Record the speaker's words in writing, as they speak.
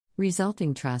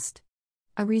Resulting trust.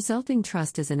 A resulting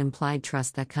trust is an implied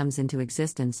trust that comes into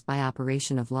existence by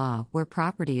operation of law, where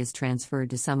property is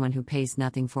transferred to someone who pays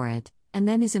nothing for it, and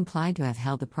then is implied to have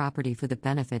held the property for the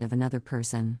benefit of another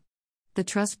person. The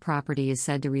trust property is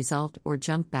said to result or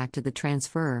jump back to the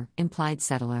transferor, implied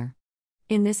settlor.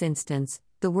 In this instance,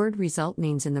 the word result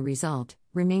means in the result,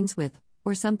 remains with,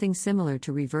 or something similar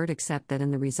to revert, except that in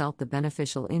the result the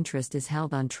beneficial interest is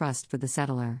held on trust for the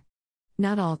settlor.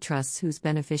 Not all trusts whose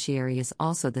beneficiary is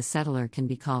also the settlor can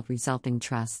be called resulting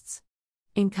trusts.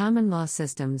 In common law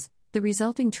systems, the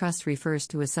resulting trust refers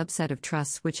to a subset of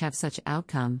trusts which have such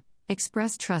outcome.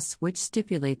 Express trusts which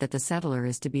stipulate that the settlor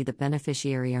is to be the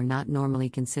beneficiary are not normally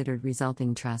considered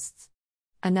resulting trusts.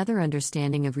 Another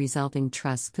understanding of resulting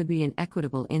trusts could be an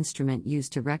equitable instrument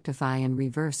used to rectify and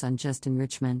reverse unjust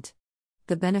enrichment.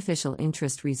 The beneficial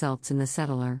interest results in the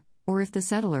settlor, or if the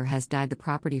settlor has died, the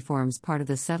property forms part of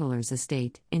the settlor's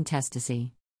estate,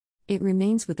 intestacy. It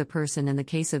remains with the person. In the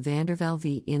case of Vandervelde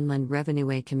v. Inland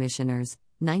Revenue Commissioners,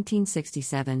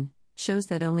 1967, shows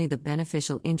that only the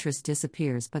beneficial interest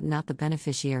disappears but not the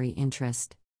beneficiary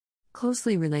interest.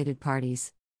 Closely related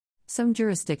parties. Some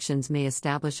jurisdictions may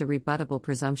establish a rebuttable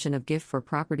presumption of gift for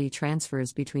property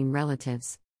transfers between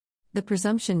relatives. The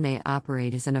presumption may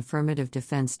operate as an affirmative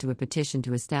defense to a petition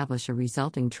to establish a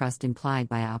resulting trust implied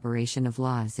by operation of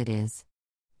law as it is.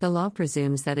 The law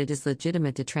presumes that it is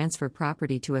legitimate to transfer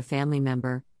property to a family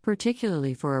member,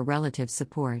 particularly for a relative's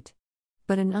support.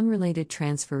 But an unrelated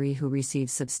transferee who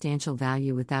receives substantial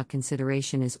value without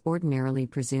consideration is ordinarily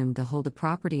presumed to hold the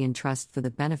property in trust for the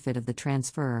benefit of the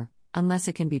transferor, unless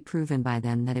it can be proven by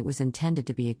them that it was intended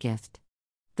to be a gift.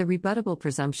 The rebuttable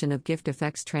presumption of gift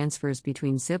affects transfers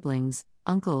between siblings,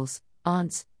 uncles,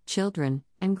 aunts, children,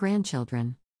 and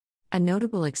grandchildren. A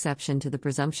notable exception to the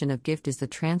presumption of gift is the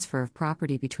transfer of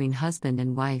property between husband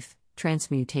and wife,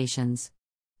 transmutations.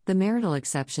 The marital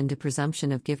exception to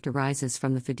presumption of gift arises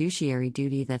from the fiduciary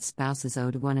duty that spouses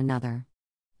owe to one another.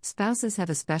 Spouses have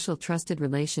a special trusted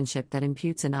relationship that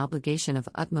imputes an obligation of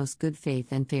utmost good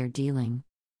faith and fair dealing.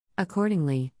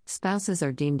 Accordingly, spouses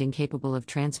are deemed incapable of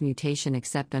transmutation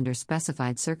except under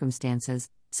specified circumstances,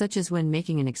 such as when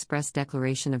making an express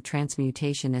declaration of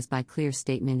transmutation as by clear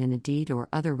statement in a deed or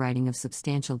other writing of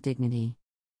substantial dignity.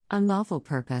 Unlawful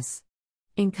purpose.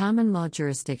 In common law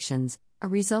jurisdictions, a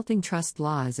resulting trust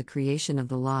law is a creation of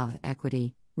the law of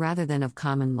equity, rather than of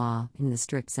common law in the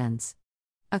strict sense.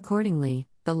 Accordingly,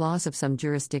 the laws of some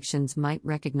jurisdictions might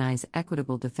recognize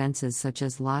equitable defenses such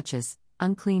as laches,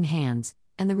 unclean hands,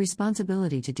 and the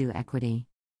responsibility to do equity.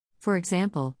 For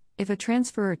example, if a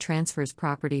transferor transfers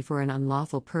property for an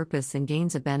unlawful purpose and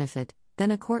gains a benefit,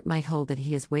 then a court might hold that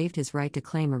he has waived his right to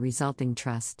claim a resulting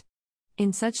trust.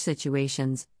 In such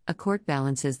situations, a court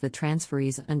balances the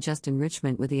transferee's unjust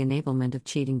enrichment with the enablement of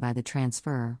cheating by the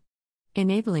transferor.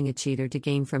 Enabling a cheater to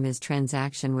gain from his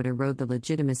transaction would erode the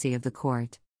legitimacy of the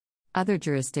court. Other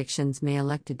jurisdictions may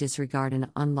elect to disregard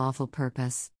an unlawful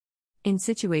purpose. In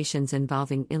situations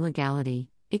involving illegality,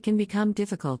 it can become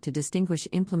difficult to distinguish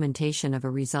implementation of a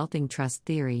resulting trust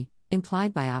theory,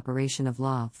 implied by operation of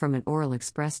law, from an oral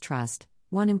express trust,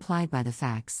 one implied by the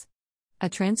facts. A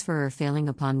transferor failing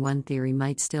upon one theory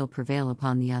might still prevail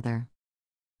upon the other.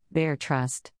 Bare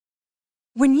trust.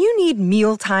 When you need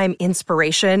mealtime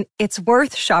inspiration, it's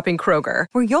worth shopping Kroger,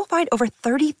 where you'll find over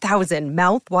 30,000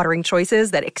 mouth-watering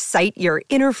choices that excite your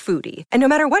inner foodie. And no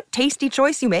matter what tasty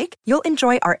choice you make, you'll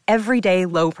enjoy our everyday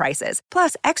low prices,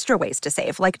 plus extra ways to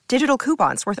save, like digital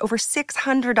coupons worth over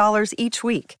 $600 each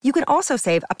week. You can also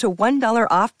save up to $1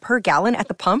 off per gallon at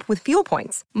the pump with fuel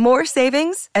points. More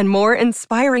savings and more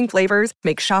inspiring flavors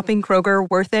make shopping Kroger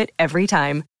worth it every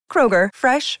time. Kroger,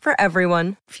 fresh for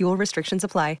everyone. Fuel restrictions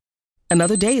apply.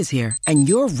 Another day is here, and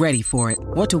you're ready for it.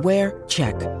 What to wear?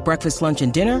 Check. Breakfast, lunch,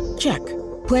 and dinner? Check.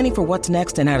 Planning for what's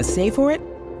next and how to save for it?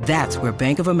 That's where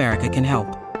Bank of America can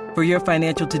help. For your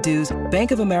financial to-dos,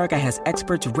 Bank of America has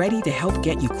experts ready to help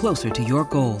get you closer to your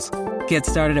goals. Get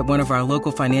started at one of our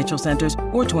local financial centers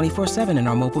or 24/7 in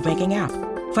our mobile banking app.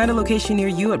 Find a location near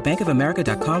you at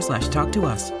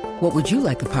bankofamerica.com/talktous. What would you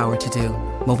like the power to do?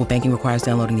 Mobile banking requires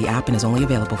downloading the app and is only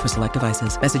available for select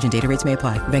devices. Message and data rates may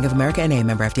apply. Bank of America N.A.,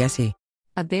 member FDIC.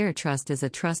 A bare trust is a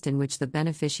trust in which the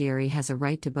beneficiary has a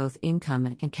right to both income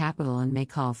and capital and may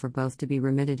call for both to be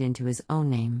remitted into his own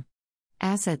name.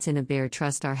 Assets in a bare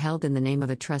trust are held in the name of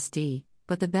a trustee,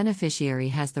 but the beneficiary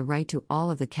has the right to all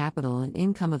of the capital and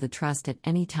income of the trust at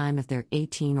any time if they're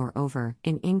 18 or over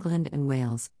in England and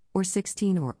Wales, or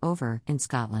 16 or over in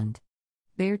Scotland.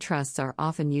 Bare trusts are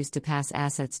often used to pass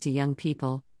assets to young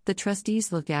people. The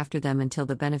trustees look after them until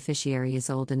the beneficiary is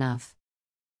old enough.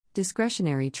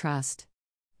 Discretionary trust.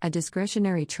 A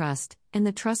discretionary trust, in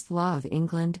the trust law of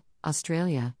England,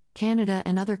 Australia, Canada,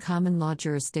 and other common law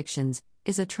jurisdictions,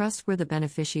 is a trust where the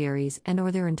beneficiaries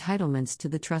and/or their entitlements to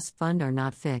the trust fund are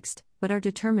not fixed, but are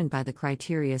determined by the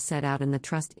criteria set out in the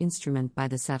trust instrument by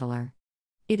the settlor.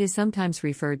 It is sometimes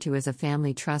referred to as a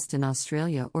family trust in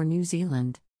Australia or New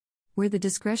Zealand. Where the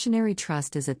discretionary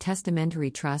trust is a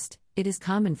testamentary trust, it is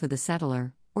common for the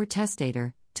settlor, or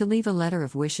testator, to leave a letter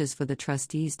of wishes for the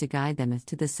trustees to guide them as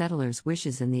to the settlor's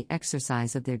wishes in the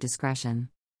exercise of their discretion.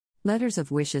 Letters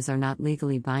of wishes are not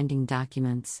legally binding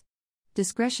documents.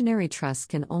 Discretionary trusts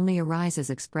can only arise as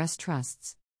express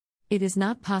trusts. It is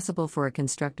not possible for a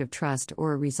constructive trust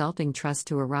or a resulting trust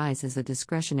to arise as a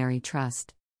discretionary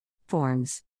trust.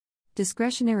 Forms.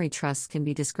 Discretionary trusts can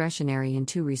be discretionary in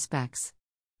two respects.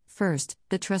 First,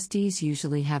 the trustees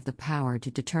usually have the power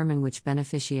to determine which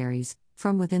beneficiaries,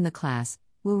 from within the class,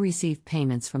 will receive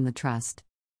payments from the trust.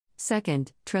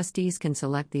 Second, trustees can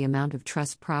select the amount of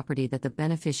trust property that the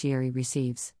beneficiary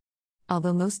receives.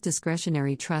 Although most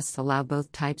discretionary trusts allow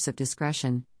both types of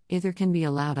discretion, either can be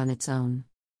allowed on its own.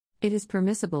 It is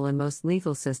permissible in most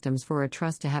legal systems for a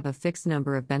trust to have a fixed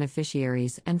number of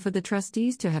beneficiaries and for the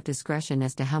trustees to have discretion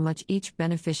as to how much each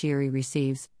beneficiary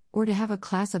receives, or to have a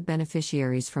class of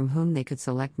beneficiaries from whom they could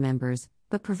select members,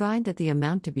 but provide that the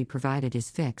amount to be provided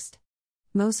is fixed.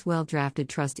 Most well-drafted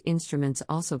trust instruments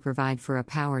also provide for a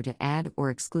power to add or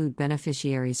exclude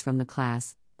beneficiaries from the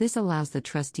class. This allows the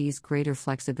trustees greater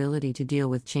flexibility to deal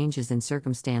with changes in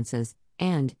circumstances,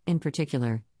 and, in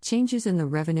particular, changes in the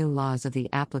revenue laws of the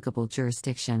applicable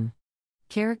jurisdiction.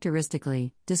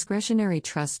 Characteristically, discretionary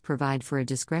trusts provide for a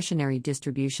discretionary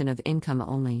distribution of income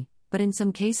only, but in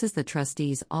some cases the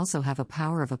trustees also have a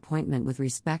power of appointment with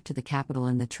respect to the capital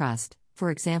in the trust,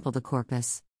 for example the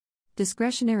corpus.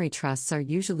 Discretionary trusts are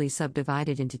usually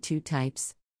subdivided into two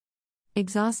types.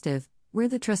 Exhaustive, where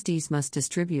the trustees must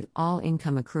distribute all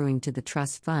income accruing to the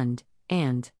trust fund,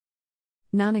 and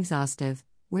non-exhaustive,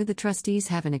 where the trustees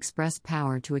have an express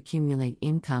power to accumulate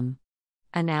income.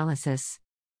 Analysis.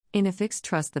 In a fixed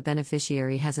trust, the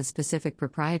beneficiary has a specific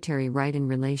proprietary right in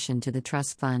relation to the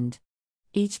trust fund.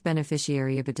 Each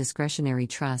beneficiary of a discretionary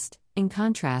trust, in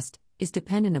contrast, is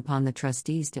dependent upon the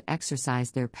trustees to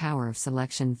exercise their power of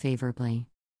selection favorably.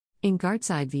 In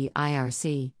Gartside v.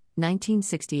 IRC,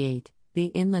 1968, the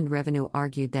Inland Revenue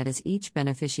argued that as each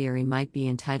beneficiary might be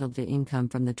entitled to income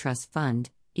from the trust fund,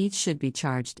 each should be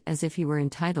charged as if he were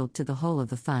entitled to the whole of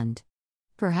the fund.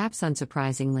 Perhaps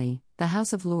unsurprisingly, the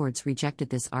House of Lords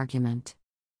rejected this argument.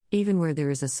 Even where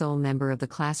there is a sole member of the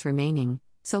class remaining,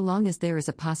 so long as there is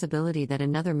a possibility that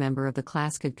another member of the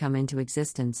class could come into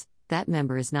existence, that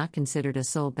member is not considered a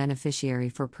sole beneficiary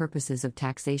for purposes of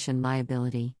taxation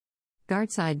liability.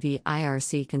 Gartside v.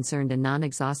 IRC concerned a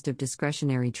non-exhaustive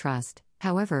discretionary trust.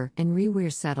 However, in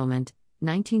Reweir Settlement,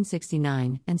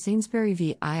 1969, and Sainsbury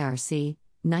v. IRC,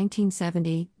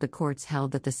 1970, the courts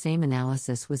held that the same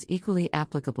analysis was equally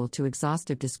applicable to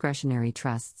exhaustive discretionary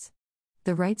trusts.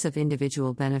 The rights of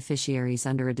individual beneficiaries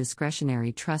under a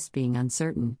discretionary trust being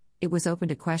uncertain, it was open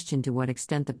to question to what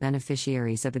extent the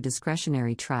beneficiaries of a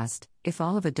discretionary trust, if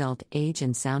all of adult age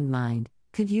and sound mind,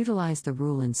 could utilize the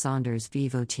rule in Saunders v.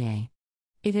 Vautier.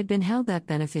 It had been held that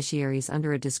beneficiaries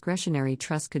under a discretionary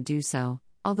trust could do so,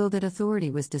 although that authority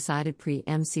was decided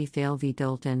pre-MC Fail v.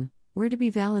 Dolton, where to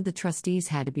be valid the trustees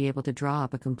had to be able to draw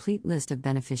up a complete list of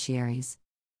beneficiaries.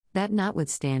 That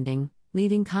notwithstanding,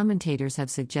 leading commentators have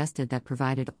suggested that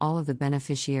provided all of the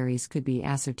beneficiaries could be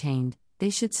ascertained, they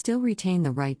should still retain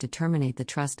the right to terminate the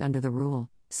trust under the rule,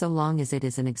 so long as it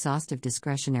is an exhaustive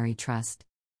discretionary trust.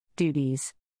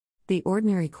 Duties. The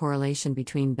ordinary correlation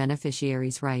between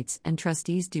beneficiaries' rights and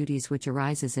trustees' duties which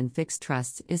arises in fixed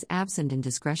trusts is absent in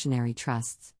discretionary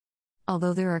trusts.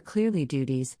 Although there are clearly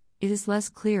duties, it is less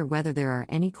clear whether there are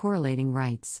any correlating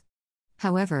rights.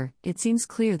 However, it seems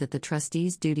clear that the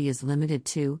trustees' duty is limited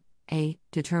to a.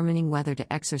 Determining whether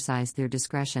to exercise their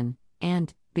discretion,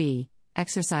 and b.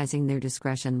 Exercising their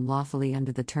discretion lawfully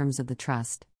under the terms of the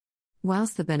trust.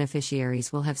 Whilst the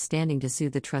beneficiaries will have standing to sue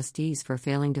the trustees for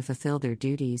failing to fulfill their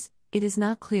duties, it is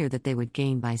not clear that they would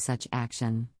gain by such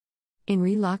action. In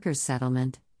Re Locker's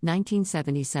settlement,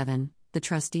 1977, the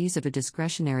trustees of a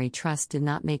discretionary trust did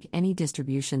not make any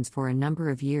distributions for a number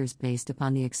of years based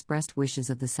upon the expressed wishes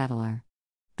of the settlor.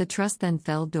 The trust then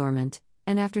fell dormant,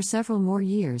 and after several more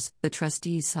years, the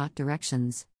trustees sought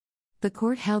directions. The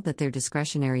court held that their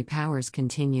discretionary powers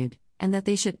continued, and that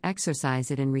they should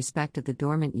exercise it in respect of the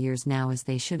dormant years now as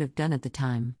they should have done at the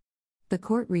time. The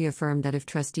court reaffirmed that if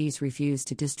trustees refused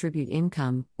to distribute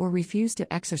income, or refused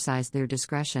to exercise their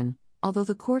discretion, although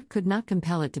the court could not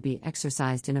compel it to be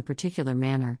exercised in a particular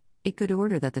manner, it could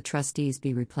order that the trustees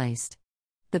be replaced.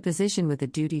 The position with a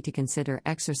duty to consider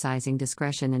exercising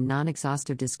discretion in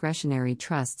non-exhaustive discretionary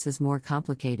trusts is more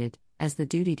complicated, as the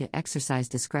duty to exercise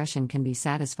discretion can be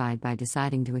satisfied by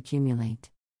deciding to accumulate.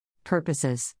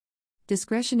 Purposes.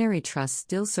 Discretionary trusts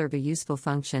still serve a useful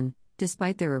function,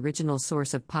 despite their original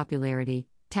source of popularity,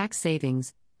 tax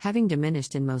savings, having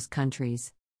diminished in most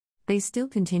countries. They still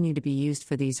continue to be used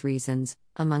for these reasons,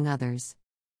 among others.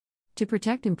 To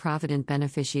protect improvident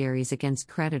beneficiaries against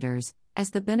creditors,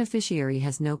 as the beneficiary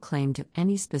has no claim to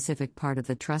any specific part of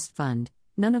the trust fund,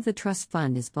 none of the trust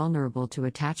fund is vulnerable to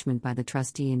attachment by the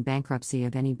trustee in bankruptcy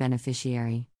of any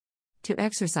beneficiary. To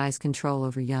exercise control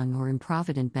over young or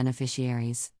improvident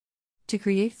beneficiaries. To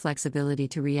create flexibility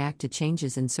to react to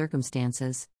changes in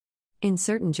circumstances. In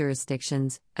certain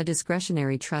jurisdictions, a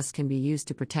discretionary trust can be used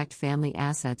to protect family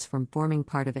assets from forming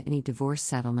part of any divorce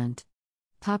settlement.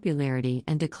 Popularity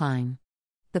and decline.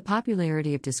 The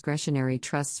popularity of discretionary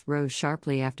trusts rose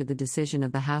sharply after the decision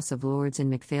of the House of Lords in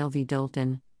McPhail v.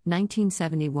 Dolton,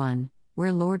 1971,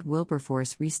 where Lord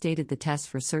Wilberforce restated the test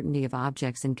for certainty of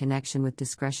objects in connection with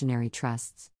discretionary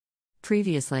trusts.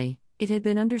 Previously, it had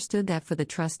been understood that for the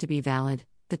trust to be valid,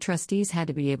 the trustees had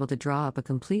to be able to draw up a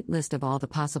complete list of all the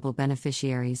possible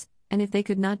beneficiaries, and if they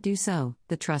could not do so,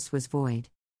 the trust was void.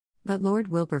 But Lord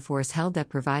Wilberforce held that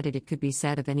provided it could be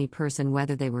said of any person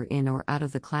whether they were in or out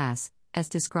of the class, as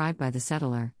described by the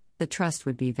settlor, the trust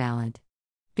would be valid.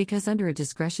 Because under a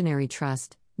discretionary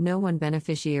trust, no one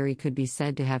beneficiary could be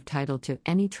said to have title to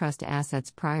any trust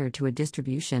assets prior to a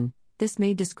distribution, this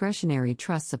made discretionary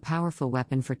trusts a powerful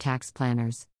weapon for tax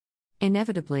planners.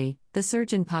 Inevitably, the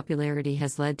surge in popularity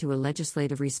has led to a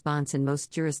legislative response in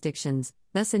most jurisdictions,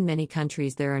 thus in many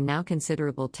countries there are now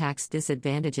considerable tax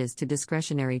disadvantages to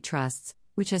discretionary trusts,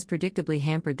 which has predictably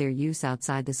hampered their use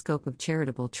outside the scope of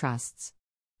charitable trusts.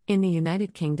 In the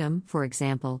United Kingdom, for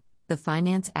example, the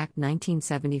Finance Act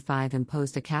 1975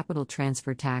 imposed a capital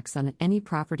transfer tax on any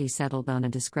property settled on a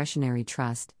discretionary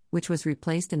trust, which was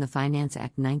replaced in the Finance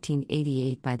Act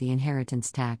 1988 by the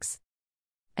inheritance tax.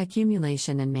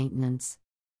 Accumulation and maintenance.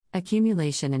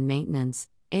 Accumulation and maintenance,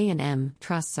 A&M,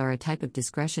 trusts are a type of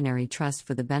discretionary trust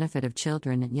for the benefit of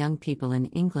children and young people in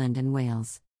England and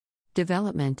Wales.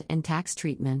 Development and tax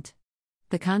treatment.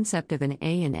 The concept of an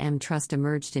A&M trust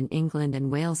emerged in England and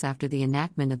Wales after the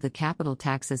enactment of the Capital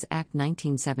Taxes Act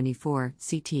 1974,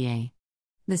 CTA.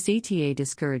 The CTA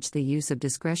discouraged the use of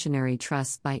discretionary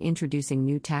trusts by introducing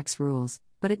new tax rules,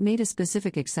 but it made a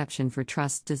specific exception for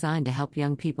trusts designed to help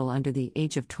young people under the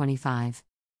age of 25.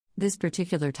 This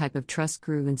particular type of trust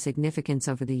grew in significance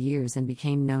over the years and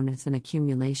became known as an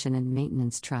accumulation and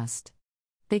maintenance trust.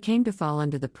 They came to fall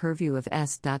under the purview of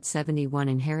S.71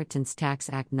 Inheritance Tax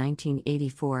Act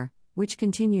 1984, which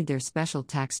continued their special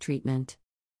tax treatment.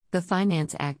 The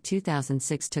Finance Act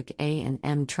 2006 took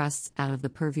A&M trusts out of the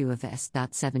purview of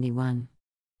S.71.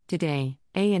 Today,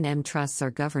 A&M trusts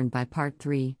are governed by Part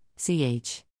 3,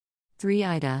 ch. 3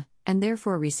 Ida, and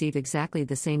therefore receive exactly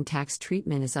the same tax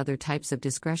treatment as other types of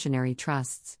discretionary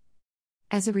trusts.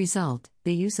 As a result,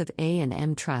 the use of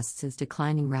A&M trusts is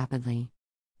declining rapidly.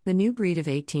 The new breed of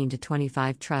 18 to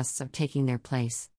 25 trusts are taking their place.